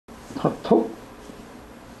他偷，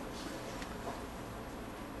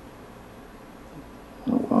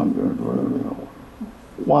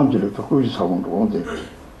忘记了他过去查工作的，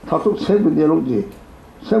他都拆不掉路的，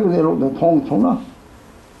拆不掉路的通了，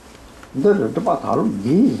这把大路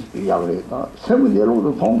一压来的，拆不掉路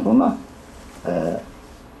的通了，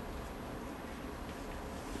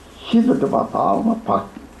现在这把大嘛把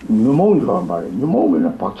女毛就干嘛的，女毛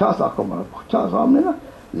呢把家啥干嘛，把家啥呢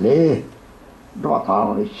来，这把大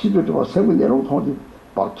了，现在这把拆不掉路通的，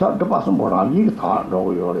把家这把什么让一个大然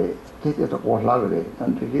后要来，这是过啥个的，但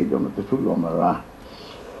这些就没得出用嘛啦。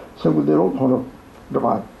拆不掉路通了，这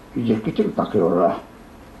把一个这个打开了，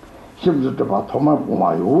是不是这把他们不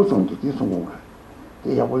嘛有种的这种工的，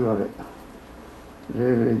这也不要的，这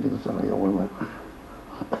个什么也我们。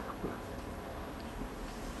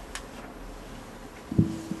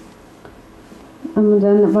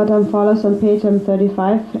Then what follows on page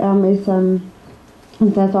 35 is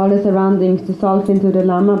it says all the surroundings dissolve into the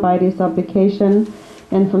Lama by this application,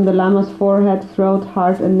 and from the Lama's forehead, throat,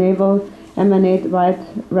 heart, and navel emanate white,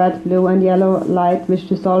 red, blue, and yellow light, which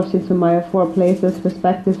dissolves into my 4 places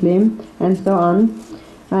respectively, and so on.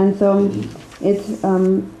 And so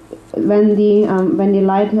when the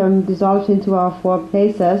light dissolves into our 4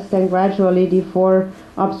 places, then gradually the 4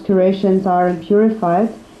 obscurations are purified.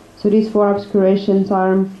 So these 4 obscurations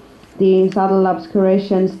are the subtle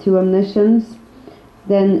obscurations to omniscience,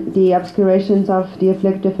 then the obscurations of the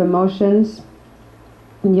afflictive emotions,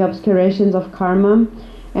 the obscurations of karma,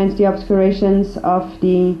 and the obscurations of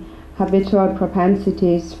the habitual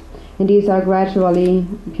propensities. And these are gradually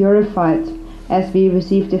purified as we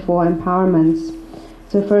receive the 4 empowerments.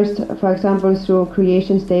 So first, for example, through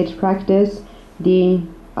creation stage practice, the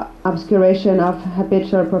obscuration of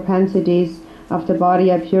habitual propensities of the body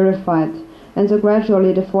are purified. And so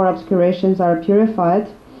gradually the 4 obscurations are purified,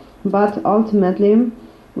 but ultimately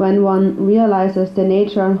when one realizes the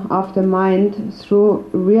nature of the mind, through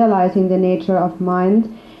realizing the nature of mind,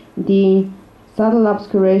 the subtle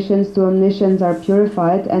obscurations to omniscience are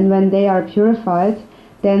purified, and when they are purified,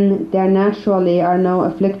 then there naturally are no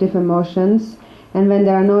afflictive emotions, and when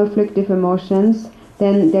there are no afflictive emotions,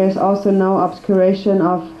 then there is also no obscuration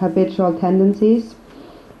of habitual tendencies.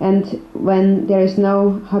 And when there is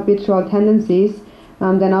no habitual tendencies,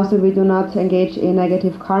 then also we do not engage in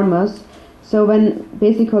negative karmas. So when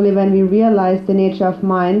we realize the nature of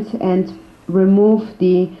mind and remove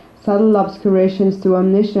the subtle obscurations to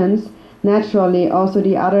omniscience, naturally also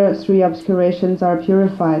the other 3 obscurations are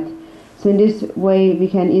purified. So in this way we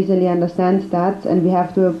can easily understand that, and we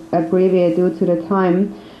have to abbreviate due to the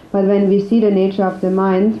time. But when we see the nature of the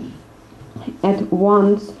mind, at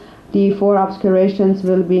once the 4 obscurations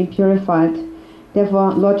will be purified.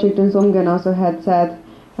 Therefore, Lord Chigten Sumgön also had said,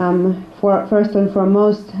 first and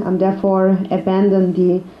foremost, therefore abandon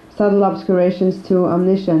the subtle obscurations to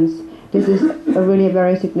omniscience. This is really a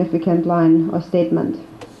very significant line or statement.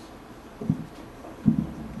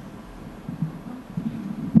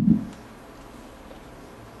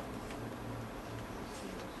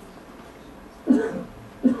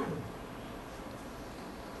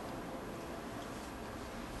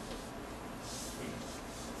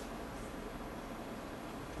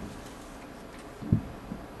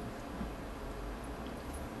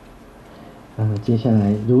 接下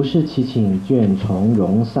来，如是其请眷从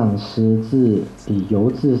容上师自以由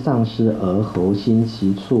自上师而猴心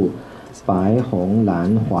其处，白红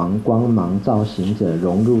蓝黄光芒造行者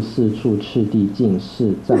融入4处次第净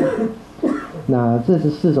4障。那这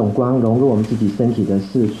是4种光融入我们自己身体的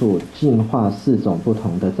4处，净化4种不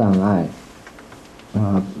同的障碍。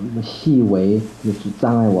细微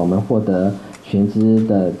障碍我们获得全知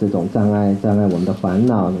的这种障碍我们的烦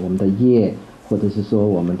恼、我们的业，或者是说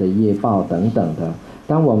我们的业报等等的。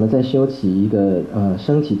当我们在修起一个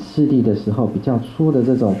升起次第的时候，比较粗的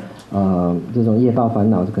这种业报烦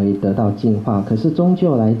恼是可以得到净化。可是终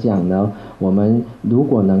究来讲呢，我们如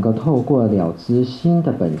果能够透过了知心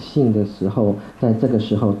的本性的时候，在这个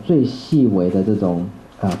时候最细微的这种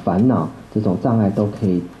烦恼、这种障碍都可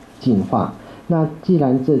以净化。那既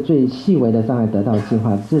然这最细微的障碍得到净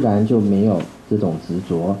化，自然就没有这种执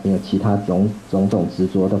着，没有其他种执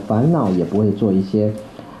着的烦恼，也不会做一些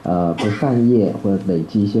不善业或者累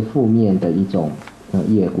积一些负面的一种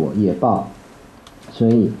业果业报。所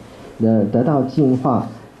以得到净化，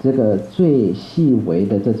这个最细微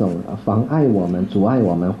的这种妨碍我们、阻碍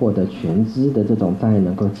我们获得全知的这种障碍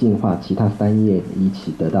能够净化，其他3业一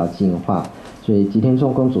起得到净化。所以吉田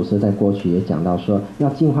众公祖师在过去也讲到说，要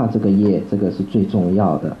净化这个业，这个是最重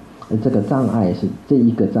要的。这个障碍是这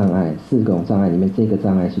一个障碍，4种障碍里面这个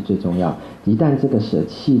障碍是最重要。一旦这个舍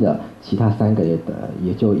弃了，其他3个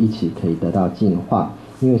也就一起可以得到净化。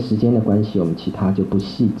因为时间的关系，我们其他就不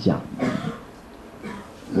细讲。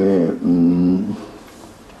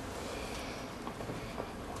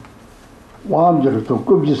완전히 또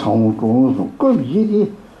급지 상황 중에서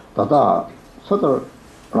급지디 다다 서들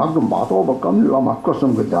랑그 마도바 감리라마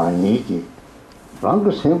거선 거 아니지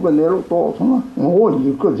랑그 생거 내로 또 정말 뭐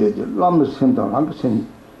이거 제지 람을 생다 랑그 생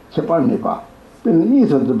제발 내가 근데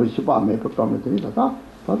이선도 뭐 시바 메고 가면 되다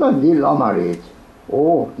다다 니 라마레지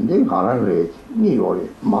오 내가 가라레지 니 요리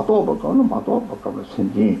마도바 가는 마도바 가면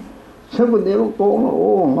생지 생거 내로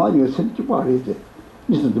또오 나이 생지 바래지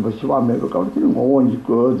이선도 뭐 시바 메고 가면 되는 거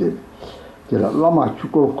이거 제 라마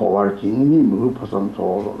축구 거war지 니 무릎선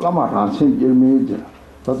저 라마 란생 일미지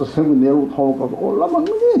다도 생고 내로 타고 라마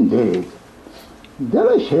문인데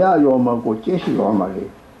내가 해야 요마고 제시 요마리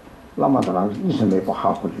라마다랑 이선에 봐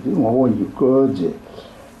하고 지 뭐 이거지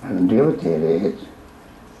내가 되래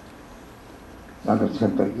나도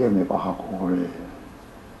생각 예매 봐 하고 그래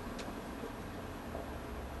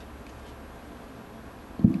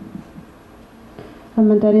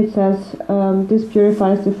And then it says, this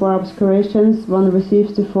purifies the four obscurations, one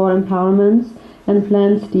receives the four empowerments, and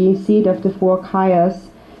plants the seed of the four kayas.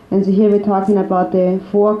 And so here we're talking about the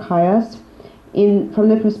four kayas from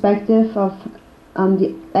the perspective of,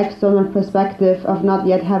 the external perspective of not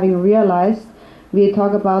yet having realized. We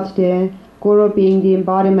talk about the Guru being the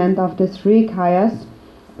embodiment of the three kayas,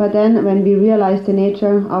 but then when we realize the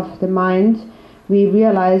nature of the mind, we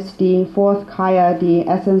realize the fourth kaya, the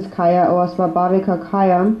essence kaya or Svabhavika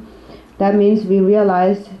kaya. That means we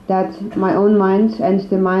realize that my own mind and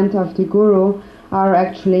the mind of the Guru are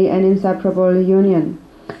actually an inseparable union.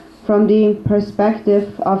 From the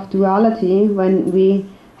perspective of duality, when we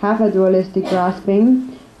have a dualistic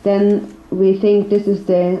grasping, then we think this is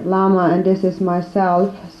the Lama and this is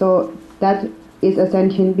myself, so that is a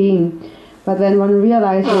sentient being. But when one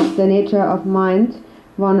realizes the nature of mind,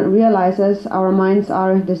 one realizes our minds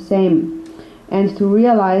are the same. And to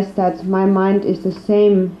realize that my mind is the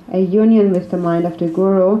same, a union with the mind of the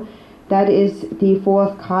Guru, that is the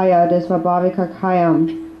fourth kaya, the Svabhavika kaya.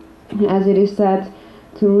 As it is said,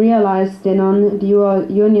 to realize the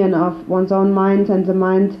non-dual union of one's own mind and the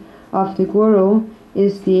mind of the Guru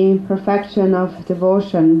is the perfection of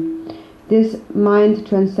devotion. This mind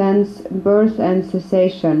transcends birth and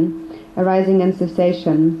cessation, arising and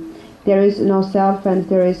cessation. There is no self and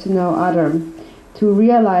there is no other. To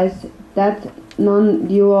realize that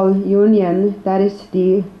non-dual union, that is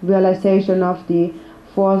the realization of the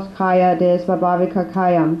fourth kaya, the Svabhavika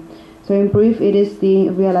kaya. So in brief, it is the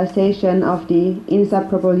realization of the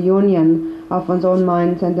inseparable union of one's own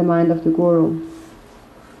mind and the mind of the Guru.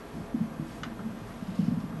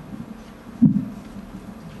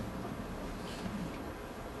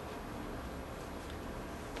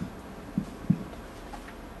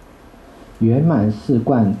圆满四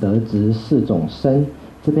观得值四种身，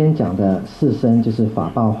这边讲的四身就是法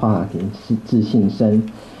报化跟自性身。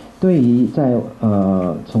对于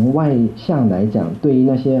从外向来讲，对于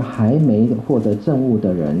那些还没获得证悟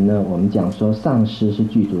的人呢，我们讲说上师是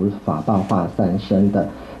具足法报化三身的。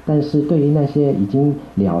但是对于那些已经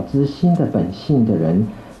了知心的本性的人，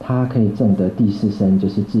他可以证得第四身，就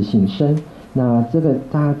是自性身。那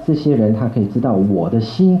这些人他可以知道我的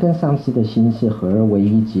心跟上师的心是合而为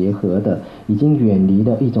一结合的，已经远离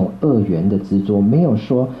了一种二元的执着，没有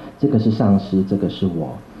说这个是上师，这个是我。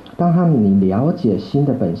当你了解心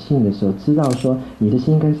的本性的时候，知道说你的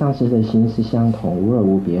心跟上师的心是相同，无二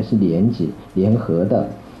无别，是联合的、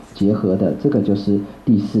结合的，这个就是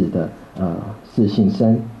第四的自性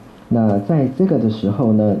身。那在这个的时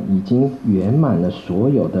候呢，已经圆满了所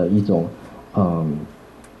有的一种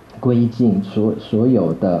归敬，所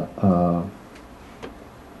有的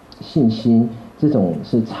信心，这种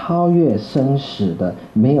是超越生死的，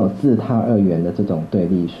没有自他二元的这种对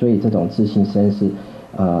立，所以这种自性身是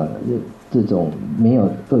这种没有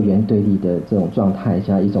二元对立的这种状态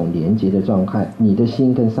下一种连结的状态，你的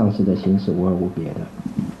心跟上师的心是无二无别的。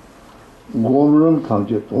我们堂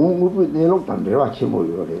就总不那种感觉吧，起码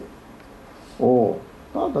有的。哦，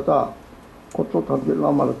大。그것도 단지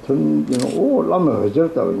라마를 듣는 오 라마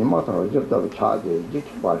어절다고 이마다 어절다고 차지 이제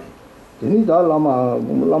말이 되니 다 라마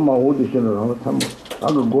오디션을 하면 참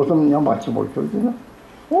나도 고슴 양반치 볼 줄이나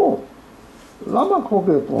오 라마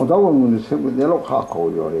거기에 도다고 문에 세고 내려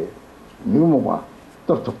가고 요래 니모가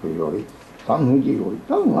떡떡도 요래 상흥지 요래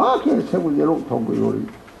딱 나게 세고 내려 가고 요래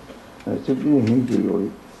저기는 행지 요래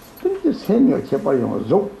근데 세명 제발 영어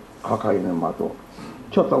족 가까이는 마도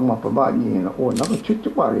쳤다고만 봐봐니 오 나도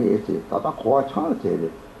직접 말해야지 다다 고아 차를 대래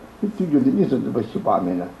뒤쪽에 있어도 뭐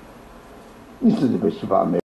시바면은 있어도 뭐 시바면